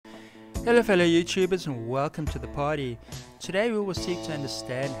Hello fellow YouTubers and welcome to the party. Today we will seek to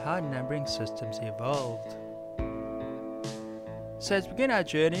understand how numbering systems evolved. So as we begin our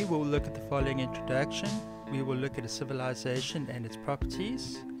journey, we will look at the following introduction. We will look at a civilization and its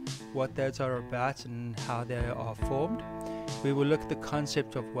properties, what those are about and how they are formed. We will look at the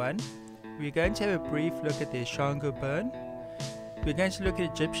concept of one. We're going to have a brief look at the Ishango Bone. We're going to look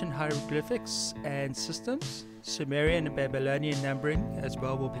at Egyptian hieroglyphics and systems. Sumerian and Babylonian numbering as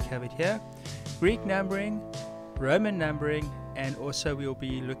well will be covered here. Greek numbering, Roman numbering, and also we will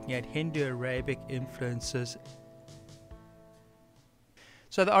be looking at Hindu-Arabic influences.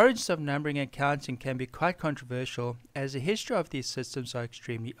 So the origins of numbering and counting can be quite controversial, as the history of these systems are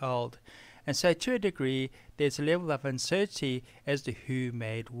extremely old. And so to a degree, there's a level of uncertainty as to who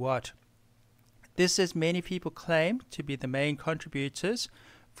made what. This, as many people claim, to be the main contributors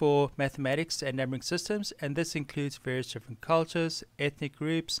for mathematics and numbering systems, and this includes various different cultures, ethnic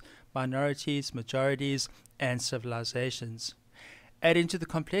groups, minorities, majorities, and civilizations. Adding to the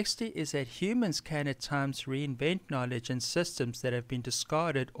complexity is that humans can at times reinvent knowledge and systems that have been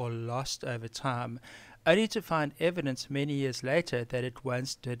discarded or lost over time, only to find evidence many years later that it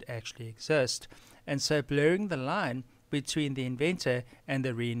once did actually exist, and so blurring the line between the inventor and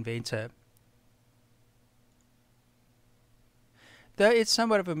the reinventor. Though it's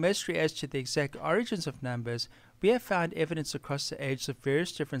somewhat of a mystery as to the exact origins of numbers, we have found evidence across the ages of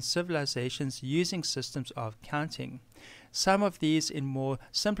various different civilizations using systems of counting, some of these in more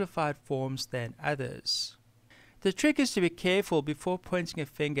simplified forms than others. The trick is to be careful before pointing a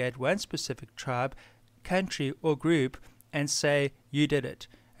finger at one specific tribe, country, or group and say, "You did it."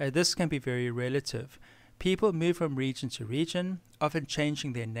 This can be very relative. People move from region to region, often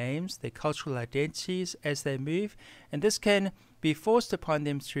changing their names, their cultural identities as they move, and this can be forced upon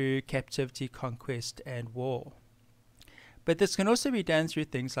them through captivity, conquest, and war. But this can also be done through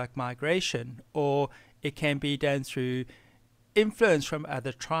things like migration, or it can be done through influence from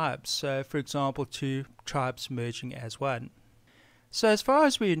other tribes, so for example two tribes merging as one. So as far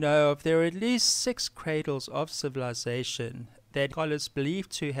as we know of, there are at least 6 cradles of civilization that scholars believe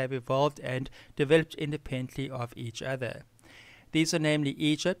to have evolved and developed independently of each other. These are namely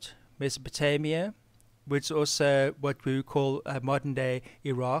Egypt, Mesopotamia, which is also what we would call modern-day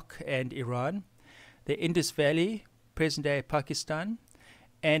Iraq and Iran, the Indus Valley, present-day Pakistan,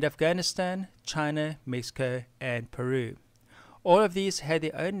 and Afghanistan, China, Mexico, and Peru. All of these had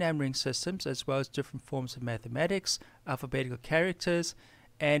their own numbering systems as well as different forms of mathematics, alphabetical characters,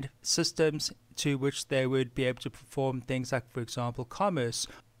 and systems to which they would be able to perform things like, for example, commerce.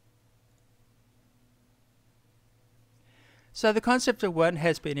 So the concept of one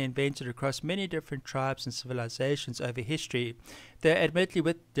has been invented across many different tribes and civilizations over history, though admittedly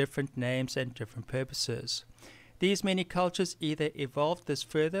with different names and different purposes. These many cultures either evolved this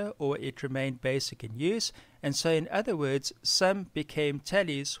further or it remained basic in use, and so in other words, some became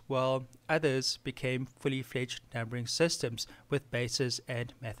tallies while others became fully fledged numbering systems with bases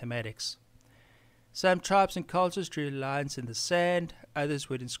and mathematics. Some tribes and cultures drew lines in the sand, others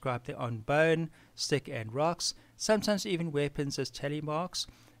would inscribe their own bone, stick and rocks, sometimes even weapons as tally marks,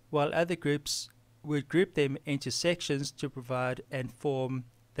 while other groups would group them into sections to provide and form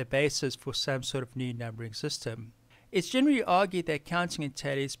the basis for some sort of new numbering system. It's generally argued that counting and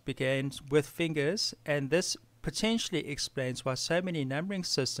tallies began with fingers, and this potentially explains why so many numbering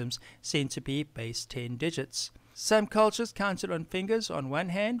systems seem to be base 10 digits. Some cultures counted on fingers on one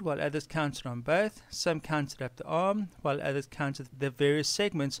hand, while others counted on both. Some counted up the arm, while others counted the various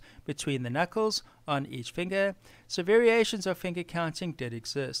segments between the knuckles on each finger. So variations of finger counting did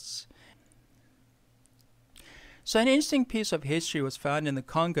exist. So an interesting piece of history was found in the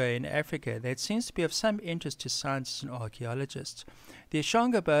Congo in Africa that seems to be of some interest to scientists and archaeologists. The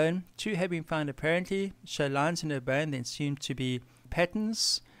Ishango bone, 2 have been found apparently, show lines in a bone that seem to be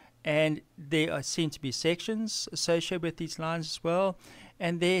patterns, and there seem to be sections associated with these lines as well,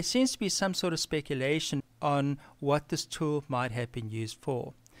 and there seems to be some sort of speculation on what this tool might have been used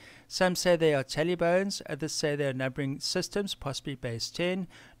for. Some say they are tally bones, others say they are numbering systems, possibly base 10.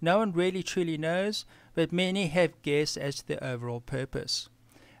 No one really truly knows, but many have guessed as to their overall purpose.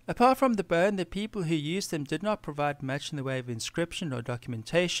 Apart from the bone, the people who used them did not provide much in the way of inscription or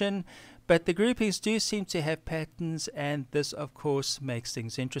documentation, but the groupings do seem to have patterns, and this of course makes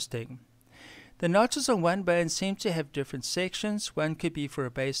things interesting. The notches on one bone seem to have different sections. One could be for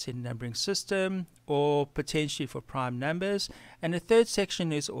a base 10 numbering system or potentially for prime numbers, and a third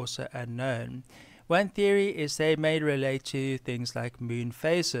section is also unknown. One theory is they may relate to things like moon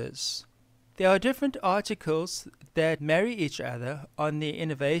phases. There are different articles that marry each other on the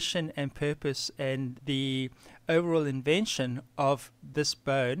innovation and purpose and the overall invention of this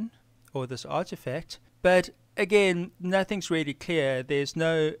bone or this artifact. But again, nothing's really clear. There's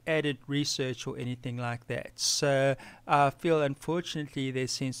no added research or anything like that. So I feel, unfortunately, there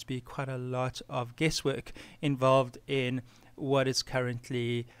seems to be quite a lot of guesswork involved in what is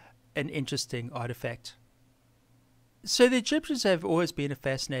currently an interesting artifact. So the Egyptians have always been a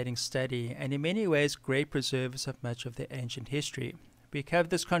fascinating study, and in many ways great preservers of much of their ancient history. We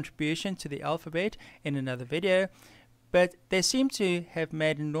covered this contribution to the alphabet in another video, but they seem to have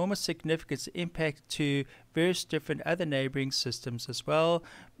made enormous significance impact to various different other neighboring systems as well,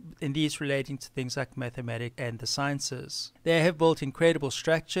 in these relating to things like mathematics and the sciences. They have built incredible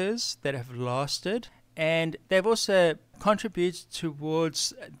structures that have lasted, and they've also contributed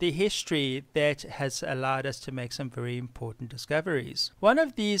towards the history that has allowed us to make some very important discoveries. One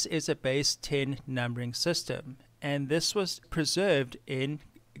of these is a base 10 numbering system, and this was preserved in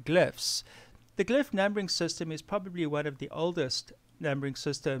glyphs. The glyph numbering system is probably one of the oldest numbering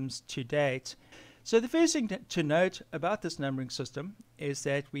systems to date. So the first thing to note about this numbering system is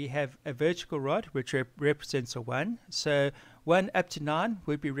that we have a vertical rod which represents a 1. So 1 up to 9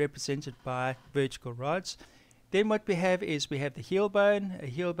 would be represented by vertical rods. Then what we have is we have the heel bone. A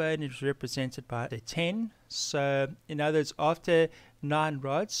heel bone is represented by a 10. So in other words, after 9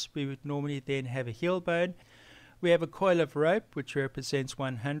 rods, we would normally then have a heel bone. We have a coil of rope which represents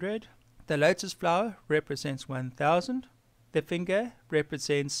 100. The lotus flower represents 1,000. The finger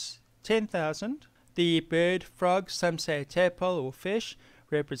represents 10,000. The bird, frog, some say tadpole or fish,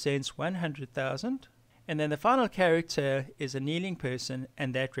 represents 100,000. And then the final character is a kneeling person,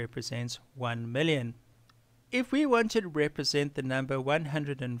 and that represents 1,000,000. If we wanted to represent the number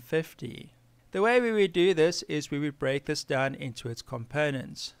 150, the way we would do this is we would break this down into its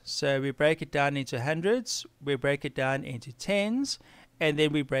components. So we break it down into hundreds, we break it down into tens, and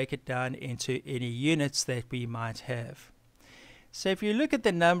then we break it down into any units that we might have. So if you look at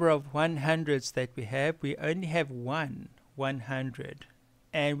the number of 100s that we have, we only have one 100.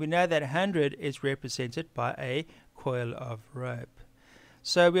 And we know that 100 is represented by a coil of rope.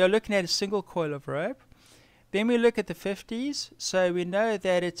 So we are looking at a single coil of rope. Then we look at the 50s. So we know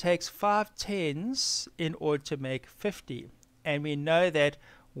that it takes 5 tens in order to make 50. And we know that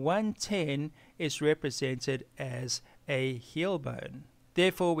 110 is represented as a heel bone.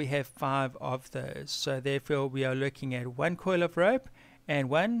 Therefore, we have 5 of those. So therefore, we are looking at 1 coil of rope and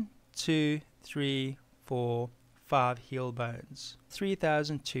 1, 2, 3, 4, 5 heel bones.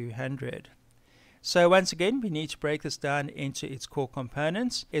 3,200. So once again, we need to break this down into its core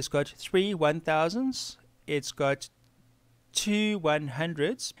components. It's got 3 1,000s. It's got 2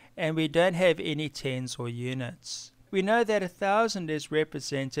 100s. And we don't have any tens or units. We know that 1,000 is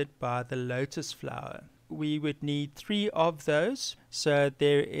represented by the lotus flower. We would need 3 of those. So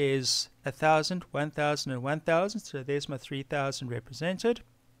there is 1,000, 1,000, and 1,000. So there's my 3,000 represented.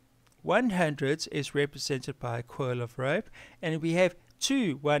 100s is represented by a coil of rope. And we have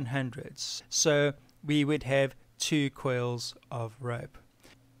 2 100s. So we would have 2 coils of rope.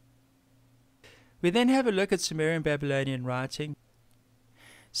 We then have a look at Sumerian Babylonian writing.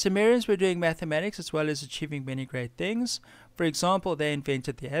 Sumerians were doing mathematics as well as achieving many great things. For example, they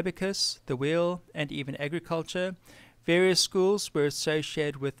invented the abacus, the wheel, and even agriculture. Various schools were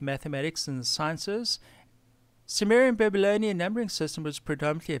associated with mathematics and the sciences. Sumerian Babylonian numbering system was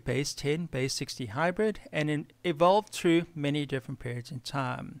predominantly a base 10, base 60 hybrid, and evolved through many different periods in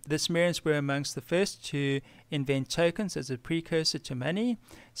time. The Sumerians were amongst the first to invent tokens as a precursor to money,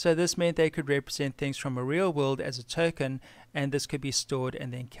 so this meant they could represent things from a real world as a token, and this could be stored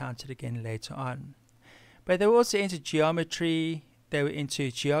and then counted again later on. But they were also into geometry, they were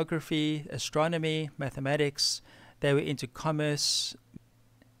into geography, astronomy, mathematics, they were into commerce,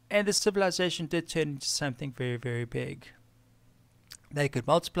 and the civilization did turn into something very, very big. They could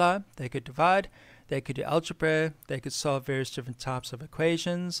multiply, they could divide, they could do algebra, they could solve various different types of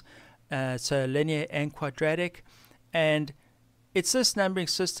equations, so linear and quadratic. And it's this numbering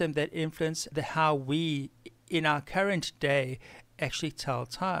system that influenced how we, in our current day, actually tell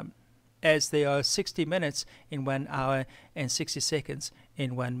time, as there are 60 minutes in 1 hour and 60 seconds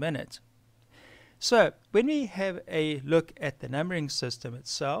in 1 minute. So when we have a look at the numbering system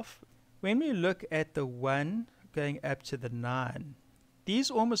itself, when we look at the 1 going up to the 9,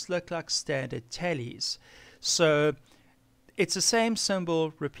 these almost look like standard tallies. So it's the same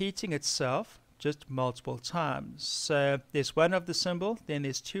symbol repeating itself just multiple times. So there's 1 of the symbol, then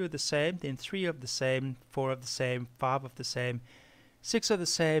there's 2 of the same, then 3 of the same, 4 of the same, 5 of the same, 6 of the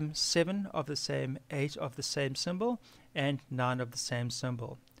same, 7 of the same, 8 of the same symbol, and 9 of the same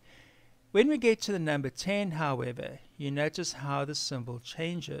symbol. When we get to the number 10, however, you notice how the symbol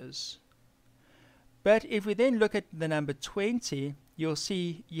changes. But if we then look at the number 20, you'll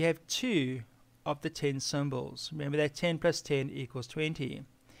see you have 2 of the 10 symbols. Remember that 10 plus 10 equals 20.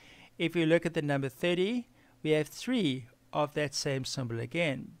 If you look at the number 30, we have 3 of that same symbol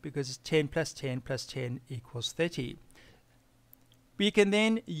again, because it's 10 plus 10 plus 10 equals 30. We can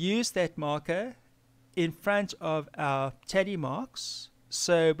then use that marker in front of our tally marks.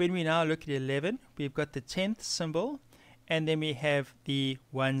 So when we now look at 11, we've got the 10th symbol, and then we have the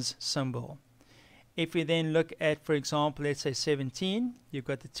ones symbol. If we then look at, for example, let's say 17, you've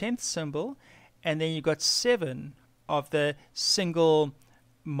got the 10th symbol, and then you've got 7 of the single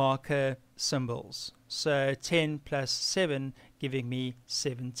marker symbols. So 10 plus 7 giving me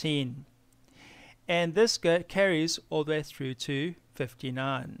 17. And this carries all the way through to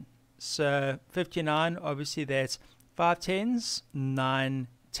 59. So 59, obviously that's 5 tens, 9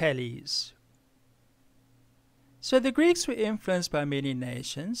 tallies. So the Greeks were influenced by many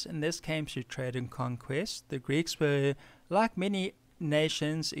nations, and this came through trade and conquest. The Greeks were, like many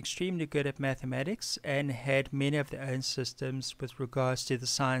nations, extremely good at mathematics and had many of their own systems with regards to the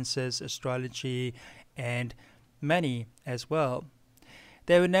sciences, astrology, and money as well.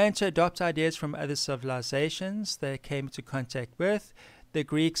 They were known to adopt ideas from other civilizations they came into contact with. The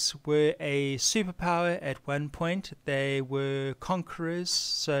Greeks were a superpower at one point. They were conquerors,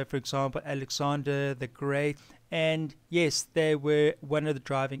 so for example Alexander the Great. And yes, they were one of the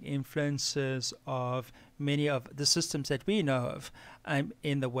driving influences of many of the systems that we know of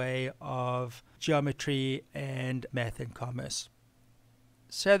in the way of geometry and math and commerce.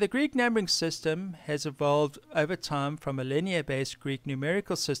 So the Greek numbering system has evolved over time from a linear-based Greek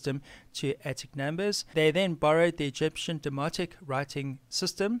numerical system to Attic numbers. They then borrowed the Egyptian demotic writing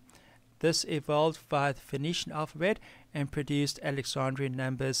system. This evolved via the Phoenician alphabet and produced Alexandrian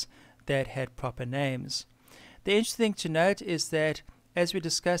numbers that had proper names. The interesting thing to note is that, as we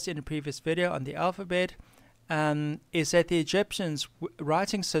discussed in a previous video on the alphabet, is that the Egyptians'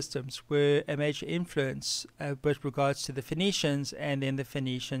 writing systems were a major influence with regards to the Phoenicians, and then the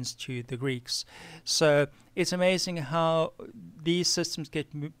Phoenicians to the Greeks. So it's amazing how these systems get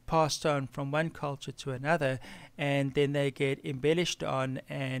passed on from one culture to another, and then they get embellished on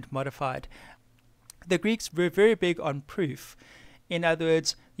and modified. The Greeks were very big on proof. In other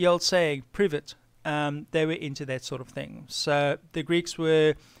words, the old saying, prove it. They were into that sort of thing. So the Greeks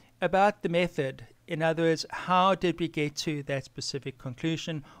were about the method. In other words, how did we get to that specific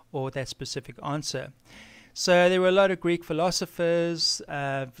conclusion or that specific answer? So there were a lot of Greek philosophers,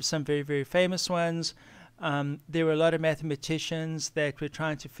 some very, very famous ones. There were a lot of mathematicians that were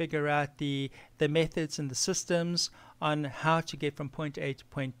trying to figure out the methods and the systems on how to get from point A to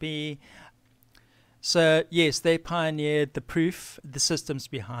point B. So yes, they pioneered the proof, the systems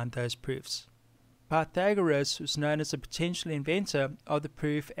behind those proofs. Pythagoras was known as a potential inventor of the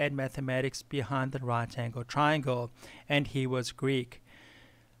proof and mathematics behind the right-angled triangle, and he was Greek.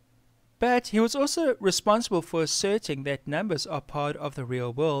 But he was also responsible for asserting that numbers are part of the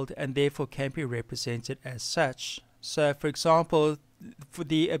real world and therefore can be represented as such. So, for example, for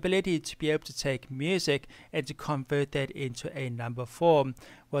the ability to be able to take music and to convert that into a number form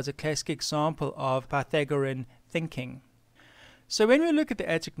was a classic example of Pythagorean thinking. So when we look at the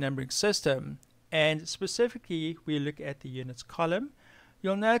Attic numbering system, and specifically we look at the units column,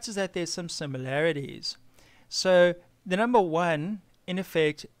 you'll notice that there's some similarities. So the number 1 in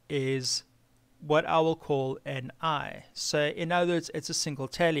effect is what I will call an I. So in other words, it's a single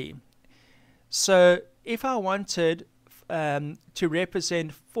tally. So if I wanted to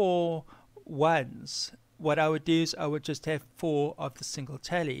represent 4 ones, what I would do is I would just have 4 of the single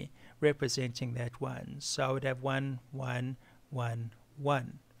tally representing that 1. So I would have 1, 1, 1,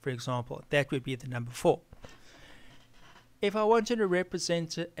 1. For example, that would be the number 4. If I wanted to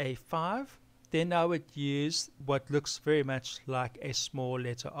represent a 5, then I would use what looks very much like a small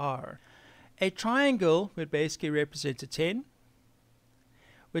letter R. A triangle would basically represent a 10,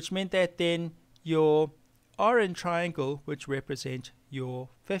 which meant that then your R in triangle would represent your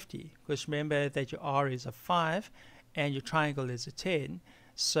 50, because remember that your R is a 5 and your triangle is a 10,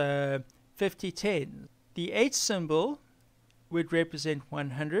 so 50 10. The H symbol would represent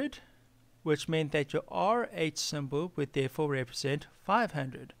 100, which meant that your RH symbol would therefore represent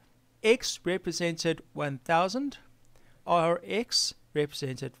 500. X represented 1000, RX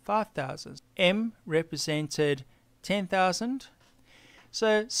represented 5000, M represented 10,000.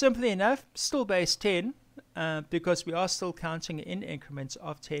 So simply enough, still base 10, because we are still counting in increments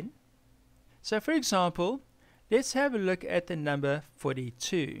of 10. So for example, let's have a look at the number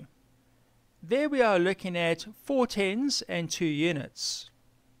 42. There we are looking at 4 tens and 2 units.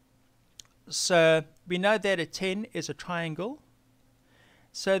 So we know that a 10 is a triangle.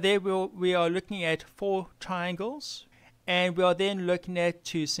 So there we are looking at 4 triangles, and we are then looking at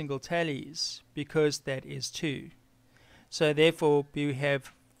 2 single tallies, because that is 2. So therefore we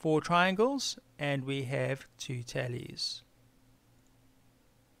have 4 triangles and we have 2 tallies.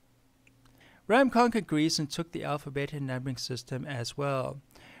 Rome conquered Greece and took the alphabet and numbering system as well.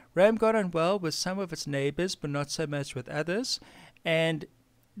 Rome got on well with some of its neighbors, but not so much with others, and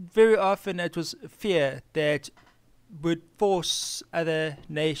very often it was fear that would force other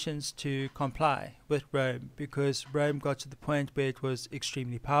nations to comply with Rome, because Rome got to the point where it was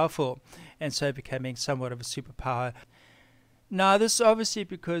extremely powerful, and so becoming somewhat of a superpower. Now, this is obviously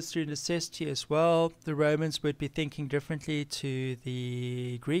because through necessity as well, the Romans would be thinking differently to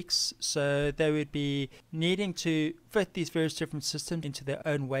the Greeks, so they would be needing to fit these various different systems into their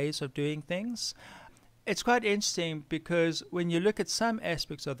own ways of doing things. It's quite interesting because when you look at some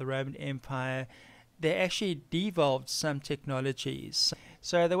aspects of the Roman Empire, they actually devolved some technologies.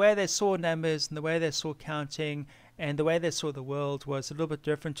 So the way they saw numbers and the way they saw counting and the way they saw the world was a little bit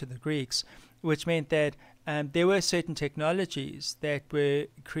different to the Greeks, which meant that there were certain technologies that were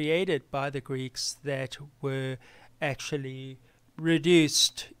created by the Greeks that were actually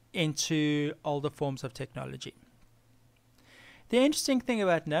reduced into older forms of technology. The interesting thing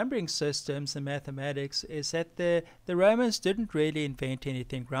about numbering systems and mathematics is that the Romans didn't really invent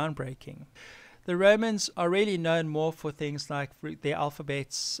anything groundbreaking. The Romans are really known more for things like their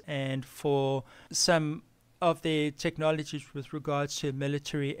alphabets and for some of their technologies with regards to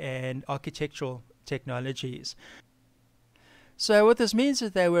military and architectural technologies. So what this means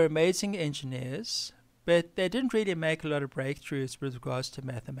is they were amazing engineers, but they didn't really make a lot of breakthroughs with regards to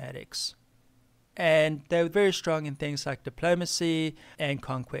mathematics. And they were very strong in things like diplomacy and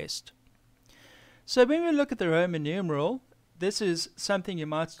conquest. So when we look at the Roman numeral, this is something you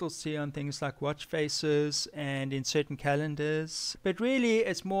might still see on things like watch faces and in certain calendars, but really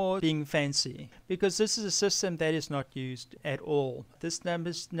it's more being fancy because this is a system that is not used at all. This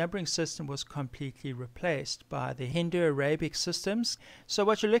numbering system was completely replaced by the Hindu-Arabic systems. So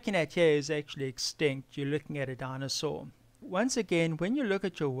what you're looking at here is actually extinct. You're looking at a dinosaur. Once again, when you look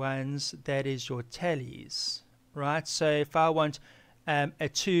at your ones, that is your tallies, right? So if I want a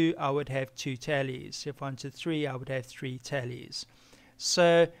 2, I would have 2 tallies. If I wanted 3, I would have 3 tallies.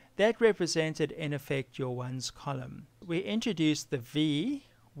 So that represented, in effect, your ones column. We introduced the V,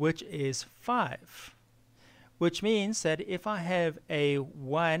 which is 5, which means that if I have a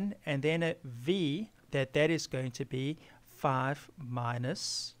 1 and then a V, that is going to be 5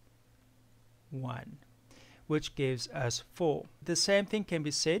 minus 1. Which gives us 4. The same thing can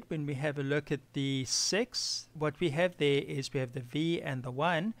be said when we have a look at the 6. What we have there is we have the V and the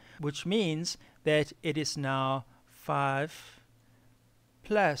 1, which means that it is now 5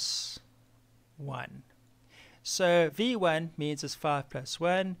 plus 1. So V1 means it's 5 plus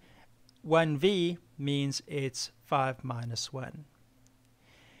 1. 1V means it's 5 minus 1.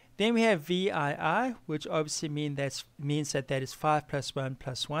 Then we have VII, which obviously means that is 5 plus 1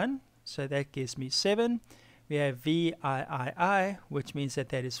 plus 1. So that gives me 7. We have VIII, which means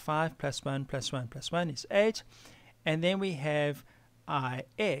that is 5 plus 1 plus 1 plus 1 is 8. And then we have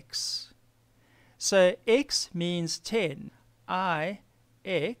IX. So X means 10.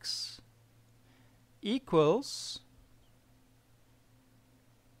 IX equals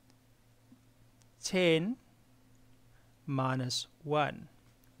 10 minus 1,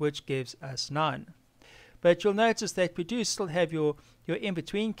 which gives us 9. But you'll notice that we do still have your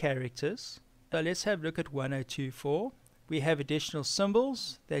in-between characters. So let's have a look at 1024. We have additional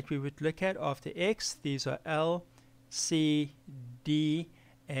symbols that we would look at after X. These are L, C, D,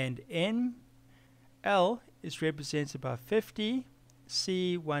 and N. L is represented by 50,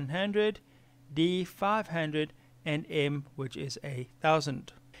 C 100, D 500, and M, which is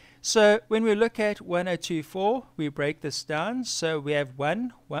 1,000. So when we look at 1024, we break this down. So we have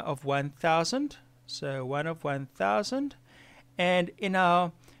 1 of 1,000. So 1 of 1,000. And in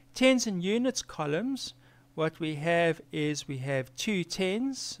our tens and units columns, what we have is we have 2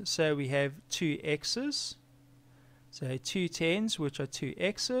 tens, so we have 2 x's. So 2 tens, which are 2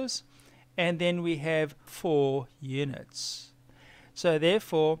 x's. And then we have 4 units. So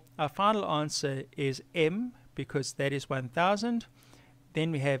therefore, our final answer is M, because that is 1,000.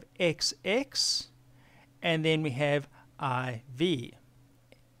 Then we have XX, and then we have IV.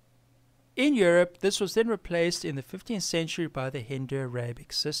 In Europe, this was then replaced in the 15th century by the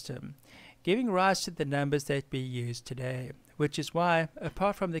Hindu-Arabic system, giving rise to the numbers that we use today, which is why,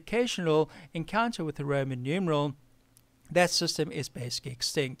 apart from the occasional encounter with the Roman numeral, that system is basically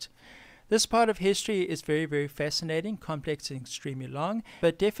extinct. This part of history is very, very fascinating, complex, and extremely long,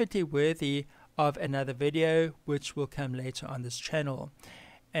 but definitely worthy of another video which will come later on this channel.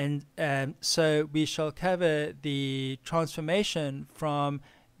 And so we shall cover the transformation from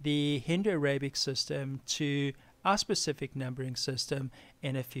the Hindu-Arabic system to our specific numbering system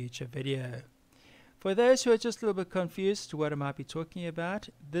in a future video. For those who are just a little bit confused to what I might be talking about,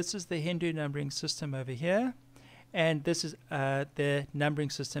 this is the Hindu numbering system over here, and this is the numbering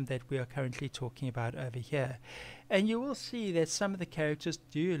system that we are currently talking about over here. And you will see that some of the characters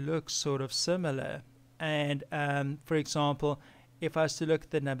do look sort of similar. And for example, if I was to look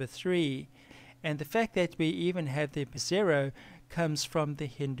at the number 3, and the fact that we even have the 0 comes from the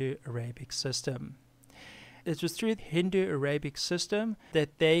Hindu-Arabic system. It was through the Hindu-Arabic system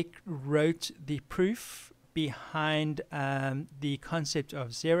that they wrote the proof behind the concept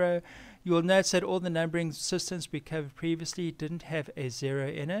of 0. You will notice that all the numbering systems we covered previously didn't have a 0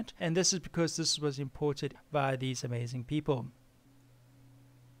 in it, and this is because this was imported by these amazing people.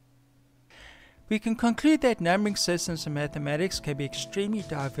 We can conclude that numbering systems in mathematics can be extremely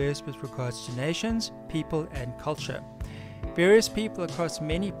diverse with regards to nations, people, and culture. Various people across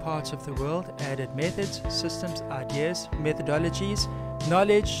many parts of the world added methods, systems, ideas, methodologies,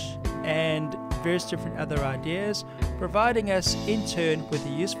 knowledge, and various different other ideas, providing us in turn with a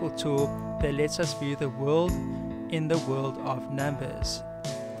useful tool that lets us view the world in the world of numbers.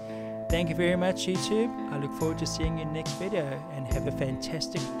 Thank you very much, YouTube. I look forward to seeing you in the next video, and have a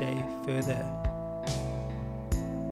fantastic day further.